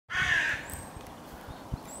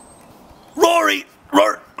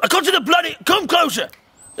Right, I got to the bloody... Come closer.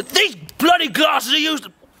 These bloody glasses are used...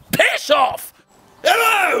 Piss off!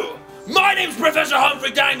 Hello! My name's Professor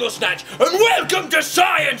Humphrey Danglesnatch, and welcome to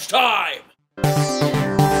Science Time!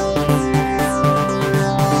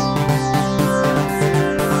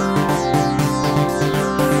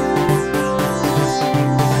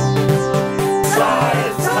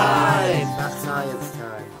 Science Time! That's Science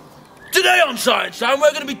Time. Today on Science Time,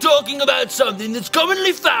 we're going to be talking about something that's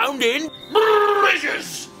commonly found in...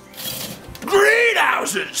 bridges!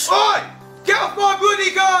 Greenhouses! Oi! Get off my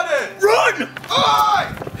bloody garden! Run! Oi!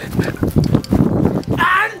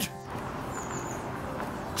 And...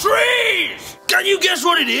 trees! Can you guess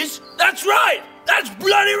what it is? That's right! That's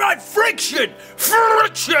bloody right! Friction!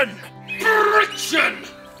 Friction! Friction!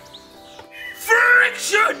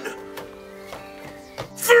 Friction!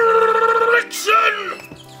 Friction!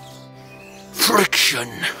 Friction!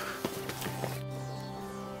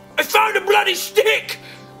 I found a bloody stick!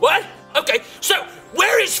 What? Okay, so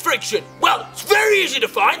where is friction? Well, it's very easy to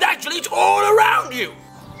find. Actually, it's all around you.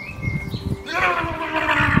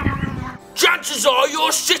 Chances are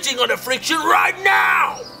you're sitting on a friction right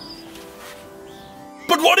now.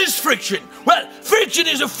 But what is friction? Well, friction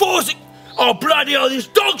is a forcing... Oh, bloody hell, there's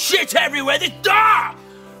dog shit everywhere.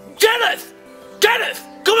 Kenneth! Kenneth,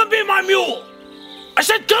 come and be my mule. I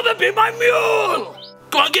said come and be my mule.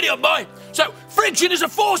 Come on, get it up, boy. So, friction is a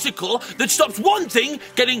forcicle that stops one thing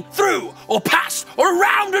getting through, or past, or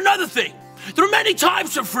around another thing. There are many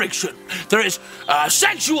types of friction. There is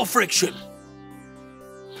sexual friction.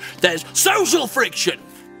 There's social friction.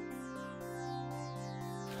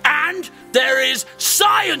 And there is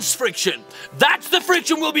science friction. That's the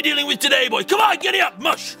friction we'll be dealing with today, boy. Come on, get it up,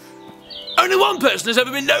 mush. Only one person has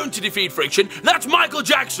ever been known to defeat friction. That's Michael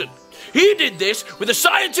Jackson. He did this with a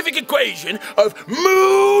scientific equation of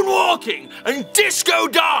moonwalking and disco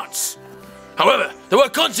dance. However, there were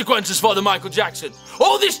consequences for the Michael Jackson.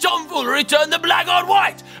 All this tomfoolery turned the black on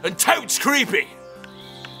white, and totes creepy.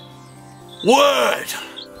 Word.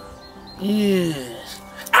 Yes.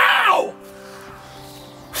 Ow!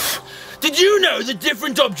 Did you know that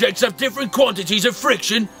different objects have different quantities of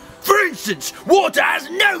friction? For instance, water has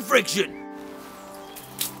no friction.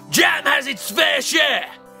 Jam has its fair share.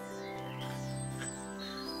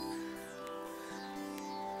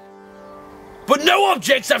 But no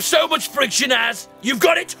objects have so much friction as, you've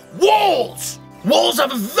got it, walls! Walls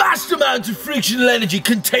have a vast amount of frictional energy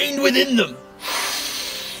contained within them.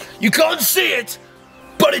 You can't see it,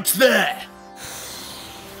 but it's there.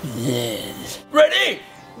 Yes. Ready?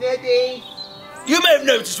 Ready. You may have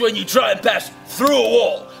noticed when you try and pass through a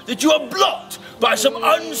wall that you are blocked by some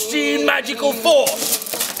unseen magical force.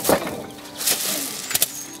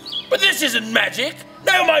 But this isn't magic.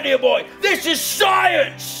 No, my dear boy, this is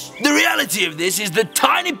science. The reality of this is that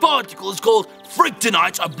tiny particles called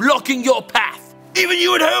frictionites are blocking your path. Even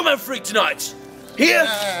you at home have frictionites. Here,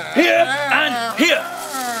 here, and here.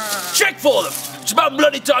 Check for them. It's about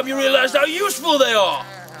bloody time you realised how useful they are.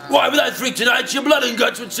 Why, without frictionites, your blood and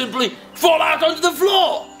guts would simply fall out onto the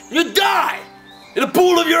floor. You'd die in a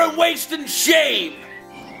pool of your own waste and shame.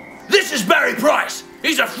 This is Barry Price.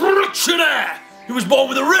 He's a frictionaire. He was born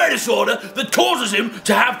with a rare disorder that causes him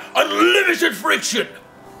to have unlimited friction.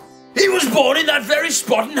 He was born in that very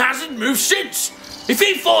spot and hasn't moved since. If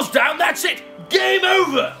he falls down, that's it. Game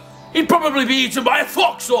over. He'd probably be eaten by a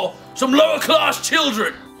fox or some lower-class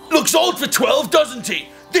children. Looks old for 12, doesn't he?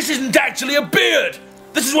 This isn't actually a beard.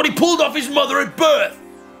 This is what he pulled off his mother at birth.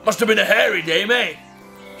 Must have been a hairy dame, eh?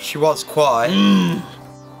 She was quite.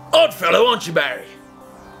 Odd fellow, aren't you, Barry?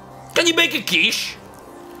 Can you make a quiche?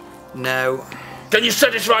 No. Can you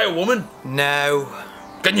satisfy a woman? No.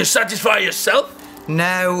 Can you satisfy yourself?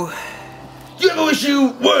 No. Do you ever wish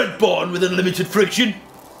you weren't born with unlimited friction?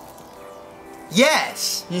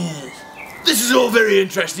 Yes. Yes. This is all very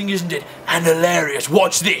interesting, isn't it? And hilarious.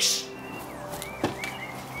 Watch this.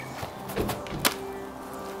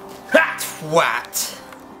 Ha! Twat.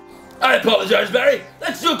 I apologise, Barry.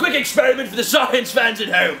 Let's do a quick experiment for the science fans at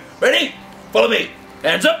home. Ready? Follow me.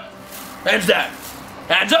 Hands up. Hands down.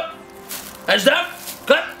 Hands up. Hands down.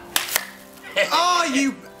 Clap. Oh,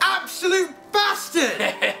 you absolute bastard!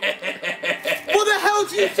 What the hell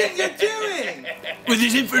do you think you're doing? With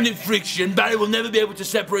his infinite friction, Barry will never be able to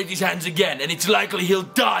separate his hands again, and it's likely he'll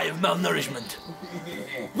die of malnourishment.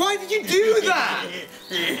 Why did you do that?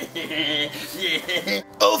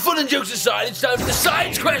 All fun and jokes aside, it's time for the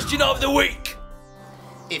science question of the week.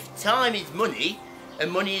 If time is money,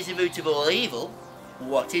 and money is the root of all evil,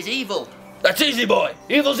 what is evil? That's easy, boy.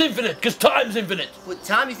 Evil's infinite, because time's infinite. But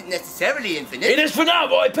time isn't necessarily infinite. It is for now,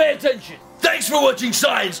 boy. Pay attention. Thanks for watching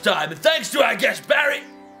Science Time, and thanks to our guest, Barry.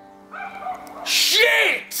 Shit!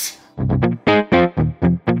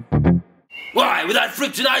 die without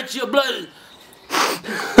Frictionites your blood.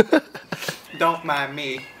 Don't mind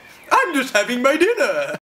me. I'm just having my dinner.